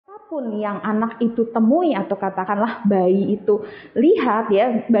siapapun yang anak itu temui atau katakanlah bayi itu lihat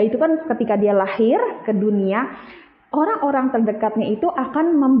ya, bayi itu kan ketika dia lahir ke dunia, orang-orang terdekatnya itu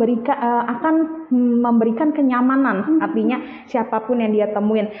akan memberikan kenyamanan, artinya siapapun yang dia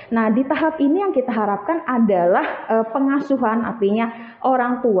temuin. Nah, di tahap ini yang kita harapkan adalah pengasuhan, artinya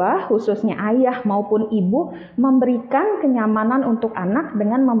orang tua, khususnya ayah maupun ibu, memberikan kenyamanan untuk anak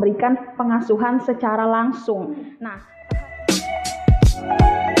dengan memberikan pengasuhan secara langsung. Nah,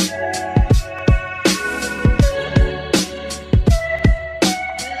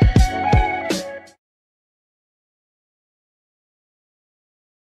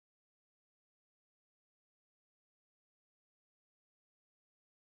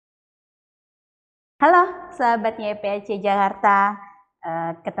 halo sahabat YPAC Jakarta,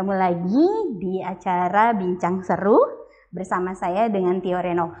 ketemu lagi di acara Bincang Seru bersama saya dengan Tio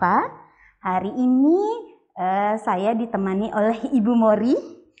Renova. Hari ini saya ditemani oleh Ibu Mori,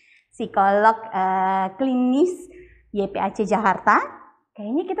 psikolog klinis YPAC Jakarta.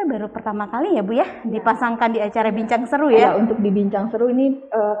 Kayaknya kita baru pertama kali ya Bu ya dipasangkan di acara Bincang Seru ya. Untuk di Bincang Seru ini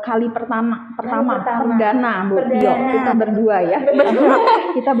kali pertama perdana Bu Tio, kita berdua ya.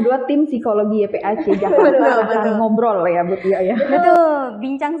 Kita berdua tim psikologi YPAC Jakarta akan ngobrol ya Bu Tio ya. Betul,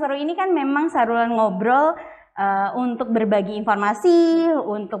 Bincang Seru ini kan memang saluran ngobrol untuk berbagi informasi,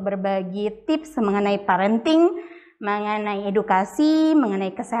 untuk berbagi tips mengenai parenting, mengenai edukasi,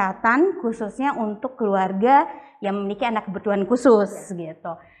 mengenai kesehatan, khususnya untuk keluarga yang memiliki anak kebutuhan khusus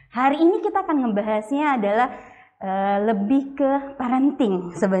gitu. Hari ini kita akan membahasnya adalah lebih ke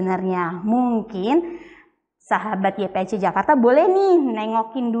parenting sebenarnya. Mungkin sahabat YPAC Jakarta boleh nih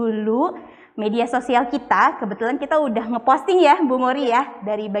nengokin dulu media sosial kita. Kebetulan kita udah ngeposting ya Bu Mori ya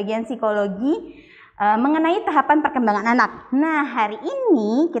dari bagian psikologi mengenai tahapan perkembangan anak. Nah, hari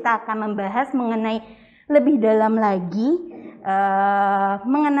ini kita akan membahas mengenai lebih dalam lagi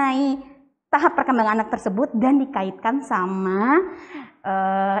mengenai tahap perkembangan anak tersebut dan dikaitkan sama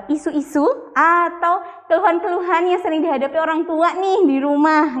isu-isu atau keluhan-keluhan yang sering dihadapi orang tua nih di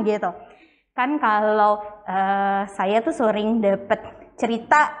rumah gitu. Kan kalau saya tuh sering dapet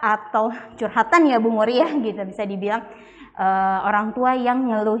cerita atau curhatan ya Bu Mori ya gitu, bisa dibilang orang tua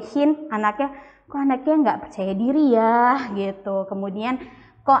yang ngeluhin anaknya, kok anaknya nggak percaya diri ya gitu. Kemudian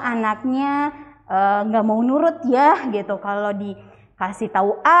kok anaknya nggak mau nurut ya gitu, kalau dikasih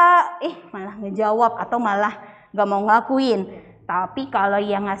tahu A malah ngejawab atau malah nggak mau ngakuin. Tapi kalau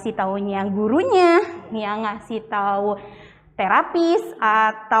yang ngasih taunya gurunya, yang ngasih tahu terapis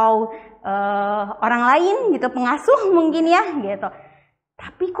atau orang lain gitu, pengasuh mungkin ya gitu,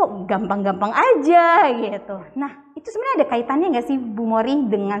 tapi kok gampang-gampang aja gitu. Nah, itu sebenarnya ada kaitannya nggak sih Bu Mori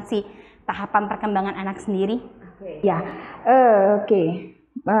dengan si tahapan perkembangan anak sendiri? Ya, oke.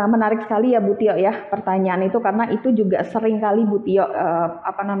 Menarik sekali ya Bu Tio ya pertanyaan itu, karena itu juga sering kali Bu Tio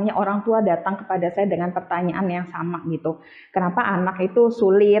orang tua datang kepada saya dengan pertanyaan yang sama gitu. Kenapa anak itu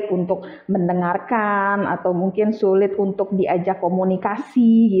sulit untuk mendengarkan atau mungkin sulit untuk diajak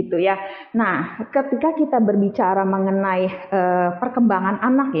komunikasi gitu ya. Nah, ketika kita berbicara mengenai perkembangan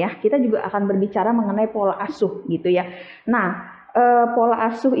anak ya, kita juga akan berbicara mengenai pola asuh gitu ya. Nah, pola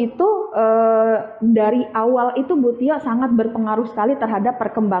asuh itu dari awal itu Bu Tio sangat berpengaruh sekali terhadap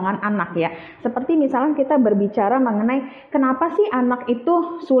perkembangan anak ya. Seperti misalnya kita berbicara mengenai kenapa sih anak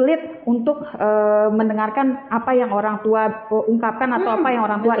itu sulit untuk mendengarkan apa yang orang tua ungkapkan atau apa yang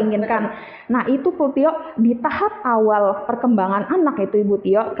orang tua inginkan. Nah, itu Bu Tio di tahap awal perkembangan anak itu Ibu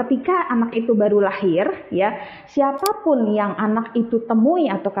Tio, ketika anak itu baru lahir ya, siapapun yang anak itu temui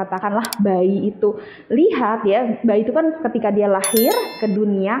atau katakanlah bayi itu lihat ya, bayi itu kan ketika dia lahir ke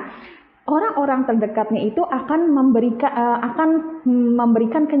dunia, orang-orang terdekatnya itu akan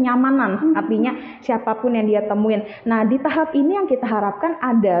memberikan kenyamanan, artinya siapapun yang dia temuin. Nah, di tahap ini yang kita harapkan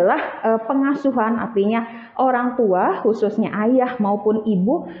adalah pengasuhan, artinya orang tua, khususnya ayah maupun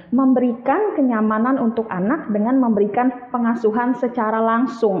ibu, memberikan kenyamanan untuk anak dengan memberikan pengasuhan secara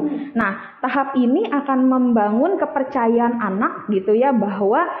langsung. Nah, tahap ini akan membangun kepercayaan anak gitu ya,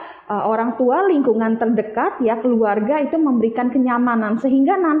 bahwa orang tua, lingkungan terdekat ya, keluarga itu memberikan kenyamanan,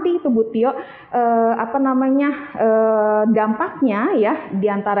 sehingga nanti itu Bu Tio dampaknya ya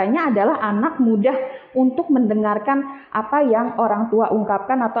diantaranya adalah anak mudah untuk mendengarkan apa yang orang tua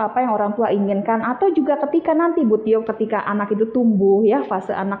ungkapkan atau apa yang orang tua inginkan, atau juga ketika nanti Bu Tio, ketika anak itu tumbuh ya,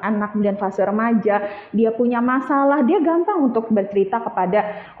 fase anak-anak dan fase remaja, dia punya masalah, dia gampang untuk bercerita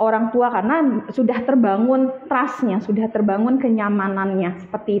kepada orang tua karena sudah terbangun trust-nya, sudah terbangun kenyamanannya,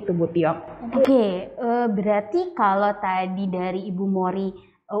 seperti itu Bu Tio. Oke, berarti kalau tadi dari Ibu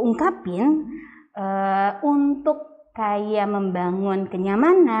Mori ungkapin untuk kayak membangun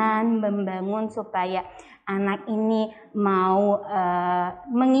kenyamanan, membangun supaya anak ini mau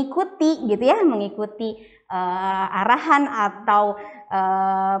mengikuti gitu ya, mengikuti arahan atau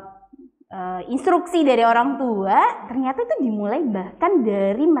instruksi dari orang tua, ternyata itu dimulai bahkan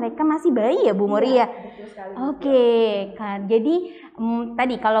dari mereka masih bayi ya Bu Mori ya. Oke, kan. Jadi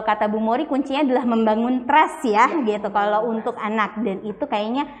tadi kalau kata Bu Mori kuncinya adalah membangun trust ya, gitu. Kalau untuk anak, dan itu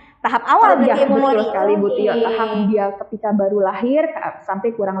kayaknya tahap awal berarti ya Bu Mori. Betul sekali Bu Tio. Tahap dia ketika baru lahir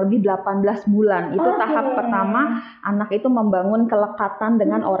sampai kurang lebih 18 bulan. Itu tahap pertama, anak itu membangun kelekatan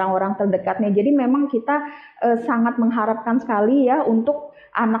dengan orang-orang terdekatnya. Jadi memang kita sangat mengharapkan sekali ya untuk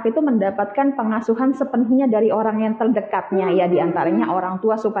anak itu mendapatkan pengasuhan sepenuhnya dari orang yang terdekatnya ya, diantaranya orang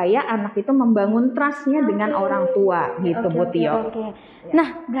tua, supaya anak itu membangun trust-nya dengan orang tua gitu Bu Tio.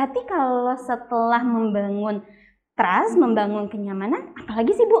 Nah berarti kalau setelah membangun trust, membangun kenyamanan,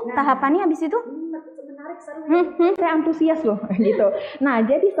 apalagi sih Bu tahapannya habis itu? Saya antusias loh gitu. Nah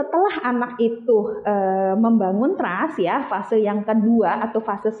jadi setelah anak itu membangun trust ya, fase yang kedua atau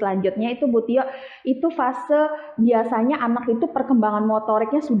fase selanjutnya itu Bu Tio, itu fase biasanya anak itu perkembangan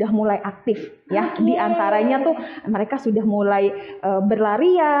motoriknya sudah mulai aktif ya. Di antaranya tuh mereka sudah mulai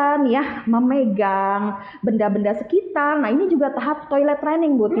berlarian ya, memegang benda-benda sekitar. Nah ini juga tahap toilet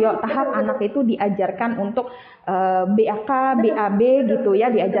training Bu Tio, tahap anak itu diajarkan untuk BAK, BAB gitu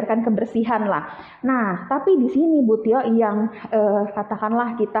ya, diajarkan kebersihan lah. Nah, tapi di sini Bu Tio yang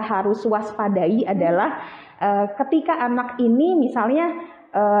katakanlah kita harus waspadai adalah ketika anak ini misalnya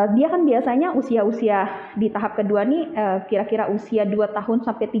dia kan biasanya usia-usia di tahap kedua nih kira-kira usia 2 tahun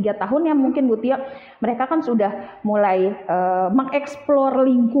sampai 3 tahun ya mungkin Bu Tio, mereka kan sudah mulai mengeksplor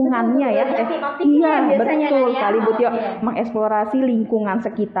lingkungannya ya. Iya, betul sekali Bu Tio, mengeksplorasi lingkungan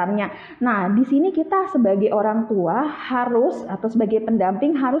sekitarnya. Nah, di sini kita sebagai orang tua harus atau sebagai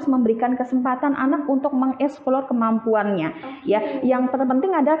pendamping harus memberikan kesempatan anak untuk mengeksplor kemampuannya. Ya, yang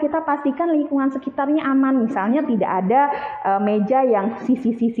terpenting adalah kita pastikan lingkungan sekitarnya aman. Misalnya tidak ada meja yang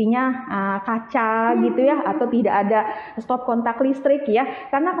sisi-sisinya kaca gitu ya, atau tidak ada stop kontak listrik ya.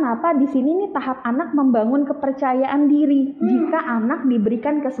 Karena kenapa? Di sini nih tahap anak membangun kepercayaan diri. Jika anak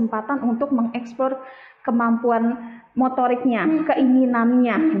diberikan kesempatan untuk mengeksplor kemampuan motoriknya,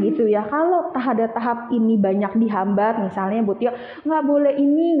 keinginannya gitu ya. Kalau tahap ini banyak dihambat, misalnya Bu Tio, nggak boleh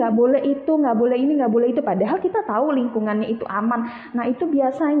ini, nggak boleh itu, nggak boleh ini, nggak boleh itu, padahal kita tahu lingkungannya itu aman. Nah itu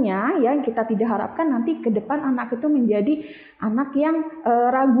biasanya ya kita tidak harapkan nanti ke depan anak itu menjadi anak yang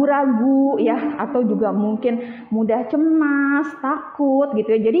ragu-ragu ya, atau juga mungkin mudah cemas, takut gitu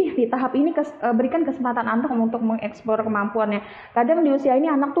ya. Jadi di tahap ini berikan kesempatan anak untuk mengeksplor kemampuannya. Kadang di usia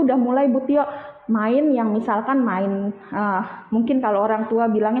ini anak tuh udah mulai Bu Tio main yang misalkan main mungkin kalau orang tua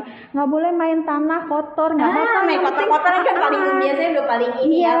bilangnya nggak boleh main tanah kotor, nggak apa-apa, main kotor-kotor kan paling biasanya udah paling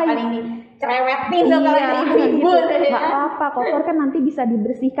ini ya, paling cerewetin tuh kalau ibu-ibu. Nggak apa-apa, kotor kan nanti bisa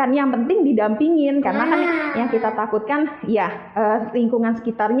dibersihkan, yang penting didampingin, karena kan yang kita takutkan ya lingkungan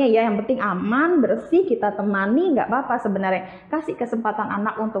sekitarnya ya, yang penting aman, bersih, kita temani, nggak apa-apa sebenarnya. Kasih kesempatan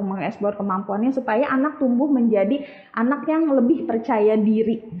anak untuk mengeksplor kemampuannya supaya anak tumbuh menjadi anak yang lebih percaya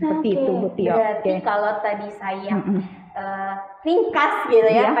diri, seperti itu Bu Tio. Berarti kalau tadi saya ringkas gitu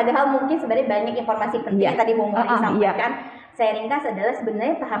ya, padahal mungkin sebenarnya banyak informasi penting yang tadi Bu Mori sampaikan. Saya ringkas adalah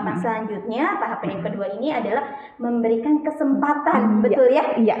sebenarnya tahapan selanjutnya, tahapan yang kedua ini adalah memberikan kesempatan, betul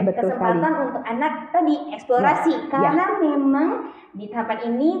ya? Iya, betul kesempatan sekali. untuk anak tadi eksplorasi, karena memang di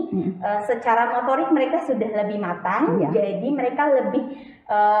tahapan ini secara motorik mereka sudah lebih matang, jadi mereka lebih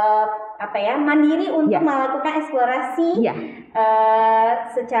mandiri untuk melakukan eksplorasi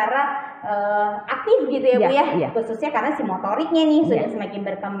secara aktif gitu ya Bu ya, khususnya karena si motoriknya nih sudah semakin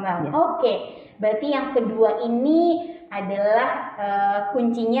berkembang. Oke, berarti yang kedua ini adalah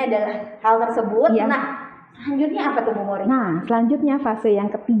kuncinya adalah hal tersebut. Nah, selanjutnya apa tuh Bu Mori? Nah, selanjutnya fase yang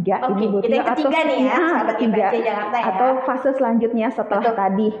ketiga ini Bu Tio, atau nih ya, sahabat IPC Jakarta ya. Atau fase selanjutnya setelah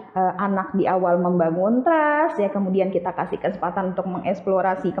tadi anak di awal membangun trust ya, kemudian kita kasih kesempatan untuk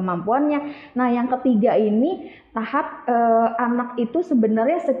mengeksplorasi kemampuannya. Nah, yang ketiga ini tahap anak itu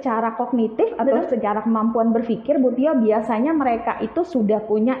sebenarnya secara kognitif atau secara kemampuan berpikir Bu Tio, biasanya mereka itu sudah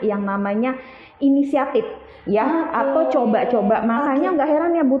punya yang namanya inisiatif ya, atau coba-coba. Makanya nggak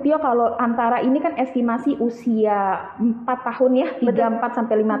heran ya Bu Tio kalau antara ini kan estimasi usia 4 tahun ya, 4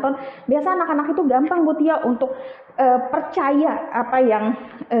 sampai 5 tahun. Biasa anak-anak itu gampang Bu Tio untuk percaya apa yang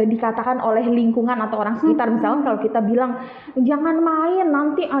dikatakan oleh lingkungan atau orang sekitar. Misalnya kalau kita bilang jangan main,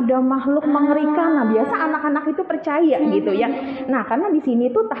 nanti ada makhluk mengerikan. Nah, biasa anak-anak itu percaya gitu ya. Nah, karena di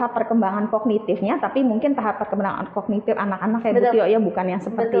sini tuh tahap perkembangan kognitifnya, tapi mungkin tahap perkembangan kognitif anak-anak ya Bu Tio ya, bukan yang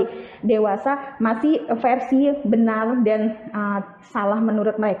seperti dewasa, masih versi benar dan salah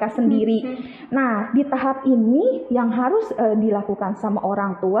menurut mereka sendiri. Nah, di tahap ini yang harus dilakukan sama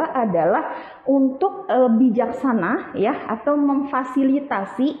orang tua adalah untuk bijaksana ya, atau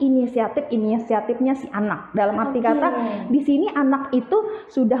memfasilitasi inisiatifnya si anak. Dalam arti kata di sini anak itu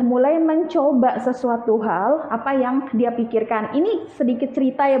sudah mulai mencoba sesuatu hal apa yang dia pikirkan. Ini sedikit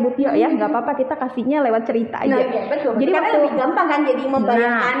cerita ya Bu Tio ya, nggak apa-apa kita kasihnya lewat cerita aja. Nah, ya, betul. Jadi karena lebih gampang kan jadi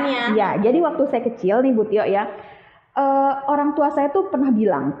membayangkannya. Ya, jadi waktu saya kecil nih Bu Tio ya, orang tua saya tuh pernah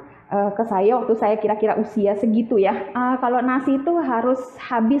bilang ke saya waktu saya kira-kira usia segitu ya, kalau nasi itu harus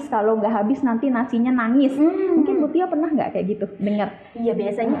habis, kalau nggak habis nanti nasinya nangis. Mungkin Bu Tia pernah nggak kayak gitu dengar? Iya,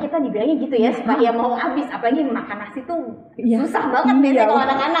 biasanya kita dibilangnya gitu ya, supaya mau habis, apalagi makan nasi tuh susah banget biasanya kalau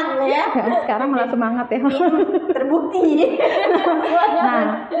anak-anak ya. Sekarang malah semangat ya. Terbukti.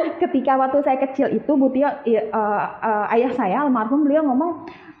 Nah, ketika waktu saya kecil itu Bu Tia, ayah saya almarhum beliau ngomong,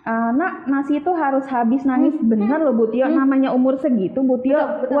 nak, nasi itu harus habis nangis. Bener loh Bu Tio, namanya umur segitu Bu Tio,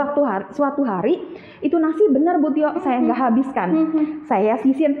 suatu hari itu nasi bener Bu Tio saya nggak habiskan. Saya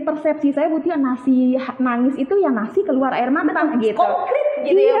sisihin persepsi saya Bu Tio, nasi nangis itu ya nasi keluar air mata gitu. Konkret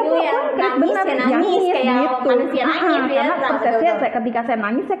gitu ya Bu ya, nangis kayak nangis kayak gitu. manusia nangis ya. Karena persepsi ketika saya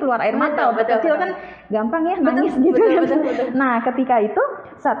nangis saya keluar air mata. Kecil kan gampang ya nangis gitu. Nah, ketika itu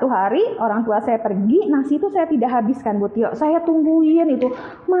satu hari orang tua saya pergi, nasi itu saya tidak habiskan Bu Tio. Saya tungguin itu,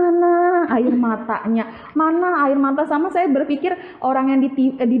 mana air matanya, mana air mata, sama saya berpikir orang yang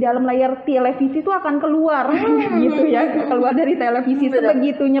di dalam layar televisi itu akan keluar gitu ya, keluar dari televisi.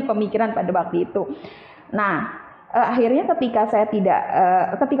 Sebegitunya pemikiran pada waktu itu. Nah, akhirnya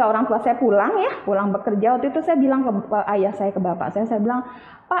ketika orang tua saya pulang bekerja waktu itu, saya bilang ke ayah saya, ke bapak saya bilang,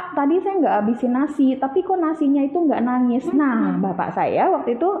 Pak, tadi saya nggak habisin nasi, tapi kok nasinya itu nggak nangis. Nah, bapak saya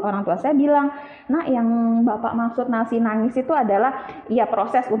waktu itu, orang tua saya bilang, nah yang bapak maksud nasi nangis itu adalah ya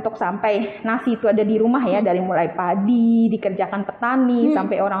proses untuk sampai nasi itu ada di rumah ya, dari mulai padi dikerjakan petani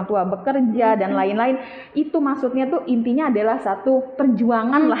sampai orang tua bekerja dan lain-lain. Itu maksudnya tuh intinya adalah satu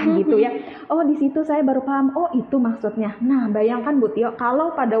perjuangan lah gitu ya. Oh, di situ saya baru paham, oh itu maksudnya. Nah, bayangkan Bu Tio,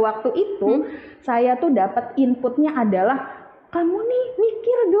 kalau pada waktu itu saya tuh dapat inputnya adalah, kamu nih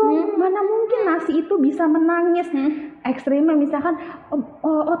mikir dong, mana mungkin nasi itu bisa menangis. Ekstrimnya misalkan,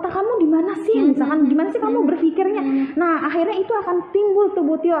 otak kamu di mana sih? Misalkan gimana sih kamu berpikirnya? Nah, akhirnya itu akan timbul tuh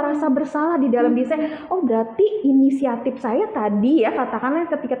Bu Tio rasa bersalah di dalam diri saya. Oh, berarti inisiatif saya tadi ya, katakanlah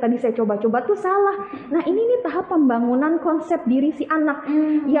ketika tadi saya coba-coba tuh salah. Nah, ini nih tahap pembangunan konsep diri si anak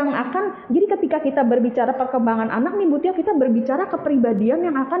yang akan, jadi ketika kita berbicara perkembangan anak nih Bu Tio, kita berbicara kepribadian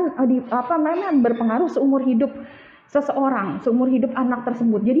yang akan berpengaruh seumur hidup seseorang, seumur hidup anak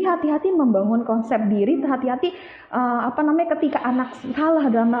tersebut. Jadi hati-hati membangun konsep diri, hati-hati ketika anak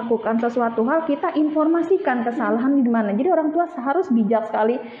salah dalam melakukan sesuatu hal, kita informasikan kesalahan di mana. Jadi orang tua harus bijak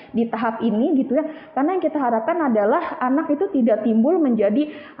sekali di tahap ini gitu ya. Karena yang kita harapkan adalah anak itu tidak timbul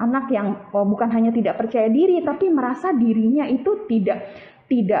menjadi anak yang bukan hanya tidak percaya diri, tapi merasa dirinya itu tidak,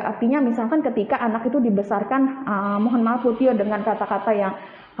 artinya misalkan ketika anak itu dibesarkan, mohon maaf Bu Tio, dengan kata-kata yang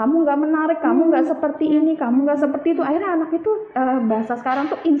kamu nggak menarik, kamu nggak seperti ini, kamu nggak seperti itu. Akhirnya anak itu bahasa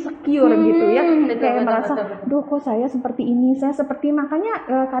sekarang tuh insecure gitu ya, kayak merasa, duh kok saya seperti ini, saya seperti, makanya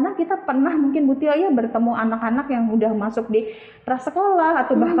karena kita pernah mungkin Bu Tio ya bertemu anak-anak yang udah masuk di prasekolah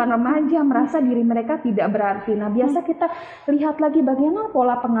atau bahkan remaja, merasa diri mereka tidak berarti. Nah, biasa kita lihat lagi bagaimana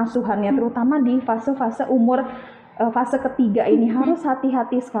pola pengasuhannya, terutama di fase-fase umur fase ketiga ini. Harus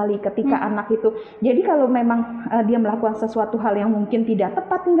hati-hati sekali ketika anak itu. Jadi kalau memang dia melakukan sesuatu hal yang mungkin tidak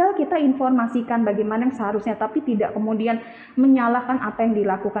tepat, tinggal kita informasikan bagaimana yang seharusnya, tapi tidak kemudian menyalahkan apa yang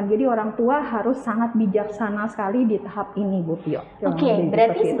dilakukan. Jadi orang tua harus sangat bijaksana sekali di tahap ini Bu Tio. Oke,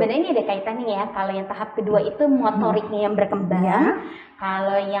 berarti sebenarnya ini ada kaitannya ya. Kalau yang tahap kedua itu motoriknya yang berkembang.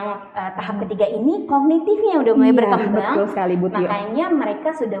 Kalau yang tahap ketiga ini kognitifnya udah mulai berkembang. Betul sekali Bu Tio. Makanya mereka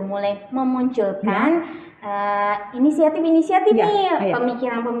sudah mulai memunculkan inisiatif-inisiatif nih,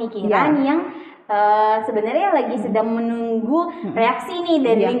 pemikiran-pemikiran yang sebenarnya lagi sedang menunggu reaksi nih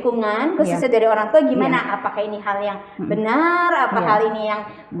dari lingkungan, khususnya dari orang tua, gimana, apakah ini hal yang benar, apa hal ini yang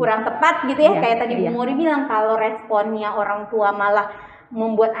kurang tepat gitu ya. Kayak tadi Bu Mori bilang, kalau responnya orang tua malah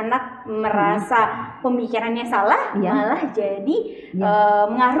membuat anak merasa pemikirannya salah, malah jadi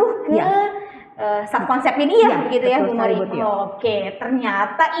mengaruh ke subkonsepnya dia, begitu ya Bu Mori. Oke,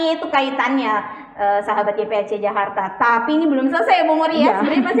 ternyata itu kaitannya, sahabat YPAC Jakarta. Tapi ini belum selesai Bu Mori ya,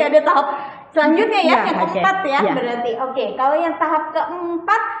 sebenarnya masih ada tahap selanjutnya ya, yang keempat ya. Berarti oke, kalau yang tahap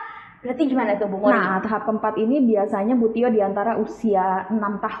keempat berarti gimana tuh Bu Mori? Nah, tahap keempat ini biasanya Bu Tio di antara usia 6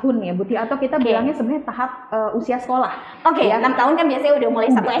 tahun ya Bu Tio, atau kita bilangnya sebenarnya tahap usia sekolah. 6 tahun kan biasanya udah mulai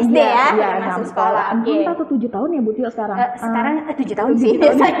 1 SD ya, masuk sekolah. 6 atau 7 tahun ya Bu Tio sekarang? Sekarang 7 tahun sih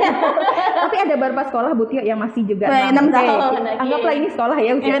biasanya. Tapi ada beberapa sekolah Bu Tio yang masih juga 6 tahun. Anggaplah ini sekolah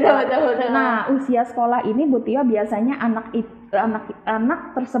ya, usia sekolah. Betul. Nah, usia sekolah ini Bu Tio biasanya anak itu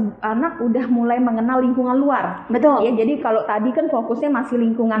anak udah mulai mengenal lingkungan luar. Betul. Ya, jadi kalau tadi kan fokusnya masih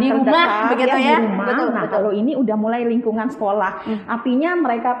lingkungan Di terdekat, rumah, begitu ya. di rumah. Betul, Nah, betul. kalau ini udah mulai lingkungan sekolah. Artinya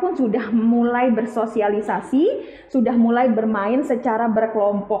mereka pun sudah mulai bersosialisasi, sudah mulai bermain secara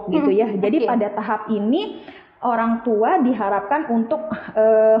berkelompok gitu ya. Jadi pada tahap ini orang tua diharapkan untuk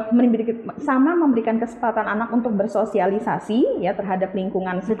memberikan kesempatan anak untuk bersosialisasi ya terhadap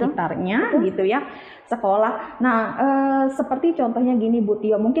lingkungan sekitarnya gitu ya, sekolah. Nah, seperti contohnya gini Bu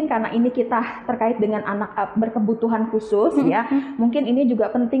Tio, mungkin karena ini kita terkait dengan anak berkebutuhan khusus ya, mungkin ini juga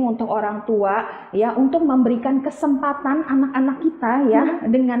penting untuk orang tua ya untuk memberikan kesempatan anak-anak kita ya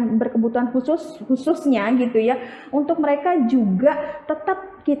dengan berkebutuhan khususnya gitu ya, untuk mereka juga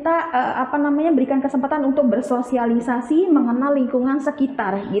tetap kita berikan kesempatan untuk bersosialisasi, mengenal lingkungan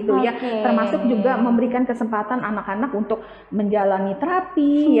sekitar gitu ya, termasuk juga memberikan kesempatan anak-anak untuk menjalani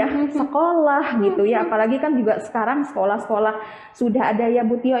terapi ya, sekolah gitu ya, apalagi kan juga sekarang sekolah-sekolah sudah ada ya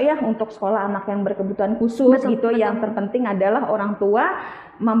Bu Tio ya untuk sekolah anak yang berkebutuhan khusus gitu. Yang terpenting adalah orang tua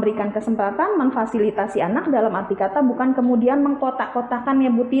memberikan kesempatan, memfasilitasi anak, dalam arti kata bukan kemudian mengkotak-kotakan ya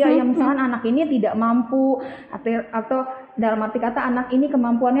Bu Tio, yang misalnya anak ini tidak mampu atau dalam arti kata anak ini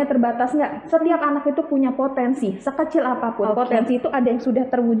kemampuannya terbatas. Enggak, setiap anak itu punya potensi sekecil apapun. Potensi itu ada yang sudah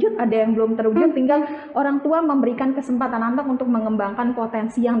terwujud, ada yang belum terwujud, tinggal orang tua memberikan kesempatan anak untuk mengembangkan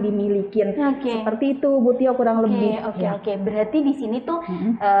potensi yang dimiliki. Seperti itu Bu Tio kurang lebih. Oke. Berarti di sini tuh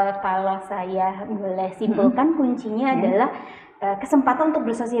kalau saya boleh simpulkan kuncinya adalah kesempatan untuk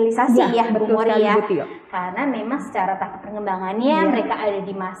bersosialisasi ya Bu Mori ya. Karena memang secara tahap perkembangannya mereka ada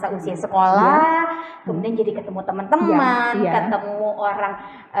di masa usia sekolah, kemudian jadi ketemu teman-teman, ketemu orang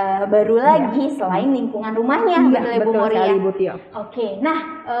baru lagi selain lingkungan rumahnya, betul ya Bu Mori ya. Oke, nah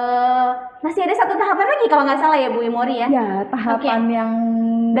masih ada satu tahapan lagi kalau nggak salah ya Bu Mori ya. Ya, tahapan yang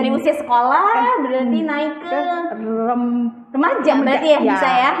dari usia sekolah berarti naik ke remaja berarti ya bisa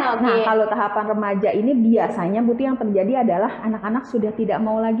ya. Nah, kalau tahapan remaja ini biasanya Bu yang terjadi adalah anak-anak sudah tidak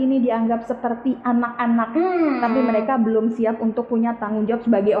mau lagi nih dianggap seperti anak-anak, tapi mereka belum siap untuk punya tanggung jawab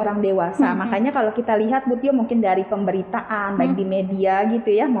sebagai orang dewasa. Makanya kalau kita lihat Bu Tio mungkin dari pemberitaan baik di media gitu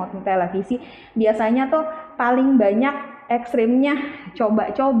ya maupun televisi, biasanya tuh paling banyak ekstrimnya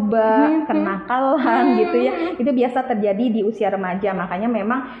coba-coba, kenakalan gitu ya. Itu biasa terjadi di usia remaja. Makanya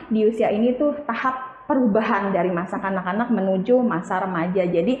memang di usia ini tuh tahap perubahan dari masa kanak-kanak menuju masa remaja.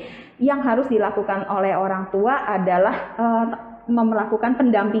 Jadi yang harus dilakukan oleh orang tua adalah melakukan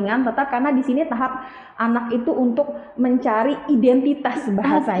pendampingan tetap, karena di sini tahap anak itu untuk mencari identitas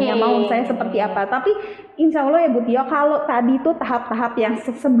bahasanya, mau saya seperti apa. Tapi insya Allah ya Bu Tio, kalau tadi itu tahap-tahap yang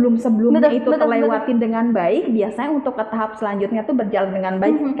sebelum-sebelumnya itu terlewatin dengan baik, biasanya untuk ke tahap selanjutnya tuh berjalan dengan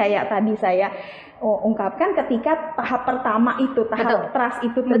baik. Kayak tadi saya ungkapkan, ketika tahap pertama itu tahap trust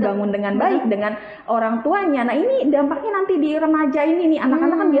itu terbangun dengan baik dengan orang tuanya. Nah, ini dampaknya nanti di remaja ini nih,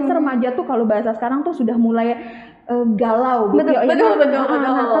 anak-anak kan biasa remaja tuh kalau bahasa sekarang tuh sudah mulai galau gitu. Betul.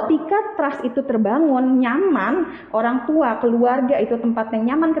 Ketika trust itu terbangun, nyaman, orang tua, keluarga itu tempat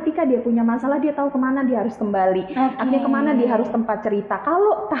yang nyaman. Ketika dia punya masalah, dia tahu kemana dia harus kembali, artinya kemana dia harus tempat cerita.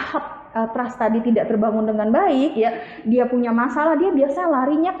 Kalau tahap trust tadi tidak terbangun dengan baik ya, dia punya masalah, dia biasanya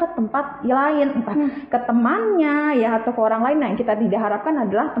larinya ke tempat lain, entah ke temannya ya atau ke orang lain. Nah, yang kita tidak harapkan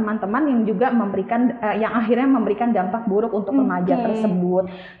adalah teman-teman yang juga memberikan yang akhirnya memberikan dampak buruk untuk remaja tersebut.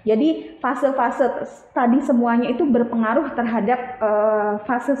 Jadi fase-fase tadi semuanya itu berpengaruh terhadap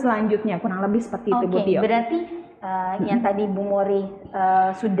fase selanjutnya, kurang lebih seperti itu Bu Tio. Berarti yang tadi Bu Mori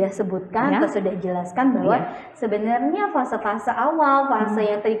sudah sebutkan atau sudah jelaskan bahwa sebenarnya fase-fase awal, fase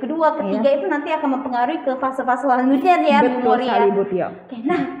yang tadi kedua, ketiga itu nanti akan mempengaruhi ke fase-fase selanjutnya ya Bu Mori ya. Bu Tio.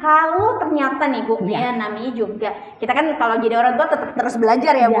 Nah, kalau ternyata nih Bu, ya namanya juga kita kan kalau jadi orang tua tetap terus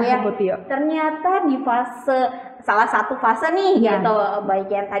belajar ya Bu ya. Bu Tio. Ternyata di salah satu fase nih gitu, baik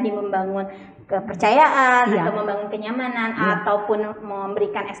yang tadi membangun kepercayaan atau membangun kenyamanan ataupun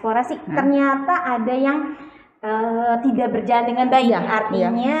memberikan eksplorasi, ternyata ada yang tidak berjalan dengan baik.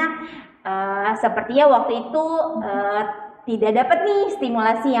 Artinya sepertinya waktu itu tidak dapat nih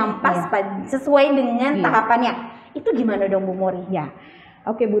stimulasi yang pas sesuai dengan tahapannya. Itu gimana dong Bu Mori?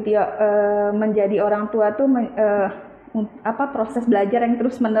 Oke Bu Tio, menjadi orang tua tuh proses belajar yang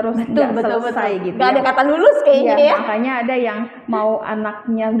terus menerus nggak selesai gitu. Gak ada kata lulus kayaknya ya. Makanya ada yang mau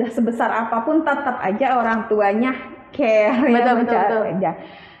anaknya udah sebesar apapun tetap aja orang tuanya care. Betul.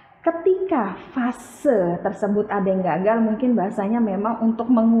 Ketika fase tersebut ada yang gagal, mungkin bahasanya memang untuk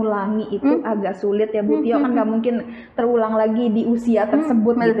mengulangi itu agak sulit ya Bu Tio, kan nggak mungkin terulang lagi di usia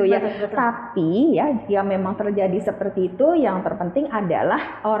tersebut gitu ya. Betul. Tapi ya jika memang terjadi seperti itu, yang terpenting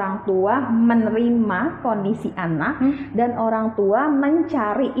adalah orang tua menerima kondisi anak dan orang tua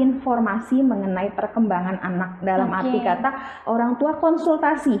mencari informasi mengenai perkembangan anak. Dalam arti kata orang tua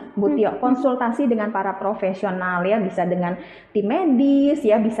konsultasi Bu Tio, konsultasi dengan para profesional ya, bisa dengan tim medis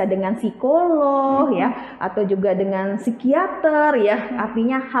ya, bisa dengan psikolog ya, atau juga dengan psikiater ya.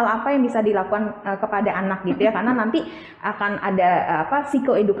 Artinya hal apa yang bisa dilakukan kepada anak gitu ya, karena nanti akan ada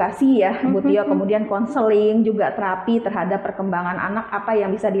psikoedukasi ya Bu Tio, kemudian konseling juga, terapi terhadap perkembangan anak, apa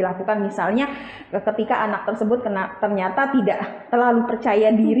yang bisa dilakukan. Misalnya ketika anak tersebut ternyata tidak terlalu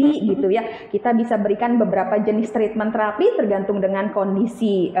percaya diri gitu ya, kita bisa berikan beberapa jenis treatment terapi tergantung dengan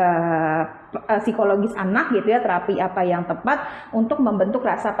kondisi psikologis anak gitu ya, terapi apa yang tepat untuk membentuk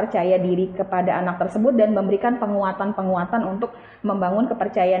rasa percaya diri kepada anak tersebut dan memberikan penguatan-penguatan untuk membangun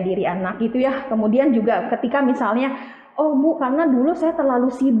kepercayaan diri anak gitu ya. Kemudian juga ketika misalnya, oh Bu, karena dulu saya terlalu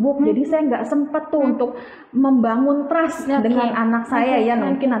sibuk, jadi saya nggak sempat tuh untuk membangun trust dengan anak saya ya.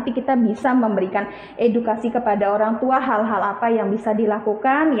 Mungkin nanti kita bisa memberikan edukasi kepada orang tua hal-hal apa yang bisa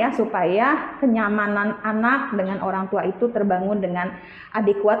dilakukan ya, supaya kenyamanan anak dengan orang tua itu terbangun dengan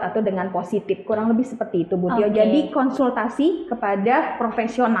adekuat atau dengan positif. Kurang lebih seperti itu Bu Tio. Jadi konsultasi kepada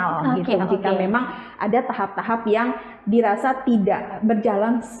profesional gitu jika memang ada tahap-tahap yang dirasa tidak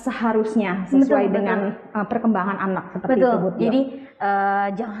berjalan seharusnya sesuai dengan perkembangan anak seperti itu Bu Tio. Jadi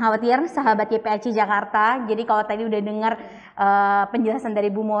jangan khawatir sahabat YPAC Jakarta. Jadi kalau tadi udah dengar penjelasan dari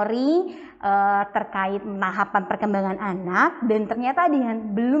Bu Mori terkait tahapan perkembangan anak dan ternyata dia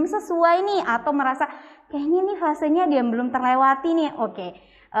belum sesuai nih, atau merasa kayaknya nih fasenya dia belum terlewati nih,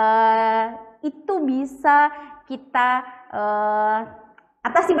 itu bisa kita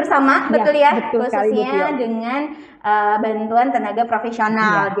atasi bersama, betul ya, khususnya dengan bantuan tenaga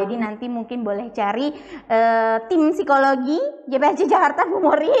profesional. Jadi nanti mungkin boleh cari tim psikologi YPAC Jakarta Bu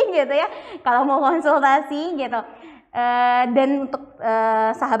Mori gitu ya, kalau mau konsultasi gitu. Dan untuk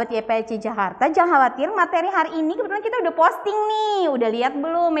sahabat YPAC Jakarta, jangan khawatir, materi hari ini kebetulan kita udah posting nih, udah lihat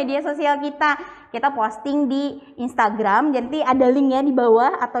belum media sosial kita? Kita posting di Instagram, jadi ada linknya di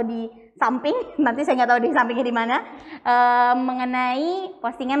bawah atau di samping, nanti saya nggak tahu di sampingnya di mana, mengenai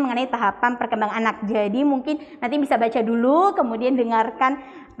postingan mengenai tahapan perkembangan anak. Jadi mungkin nanti bisa baca dulu, kemudian dengarkan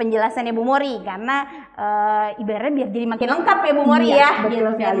penjelasannya Bu Mori, karena ibaratnya biar jadi makin lengkap ya Bu Mori ya,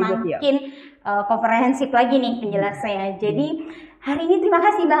 biar makin komprehensif lagi nih penjelasannya. Jadi hari ini terima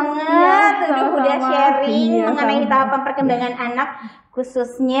kasih banget udah sharing mengenai tahapan perkembangan anak,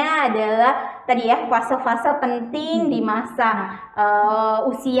 khususnya adalah tadi ya fase-fase penting di masa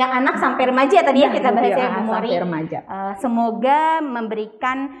usia anak sampai remaja tadi ya kita bahas ya Bu Mori. Semoga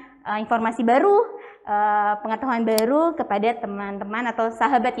memberikan informasi baru, pengetahuan baru kepada teman-teman atau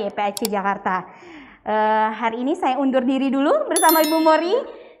sahabat YPAC Jakarta. Hari ini saya undur diri dulu bersama Ibu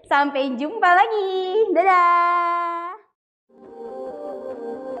Mori. Sampai jumpa lagi. Dadah.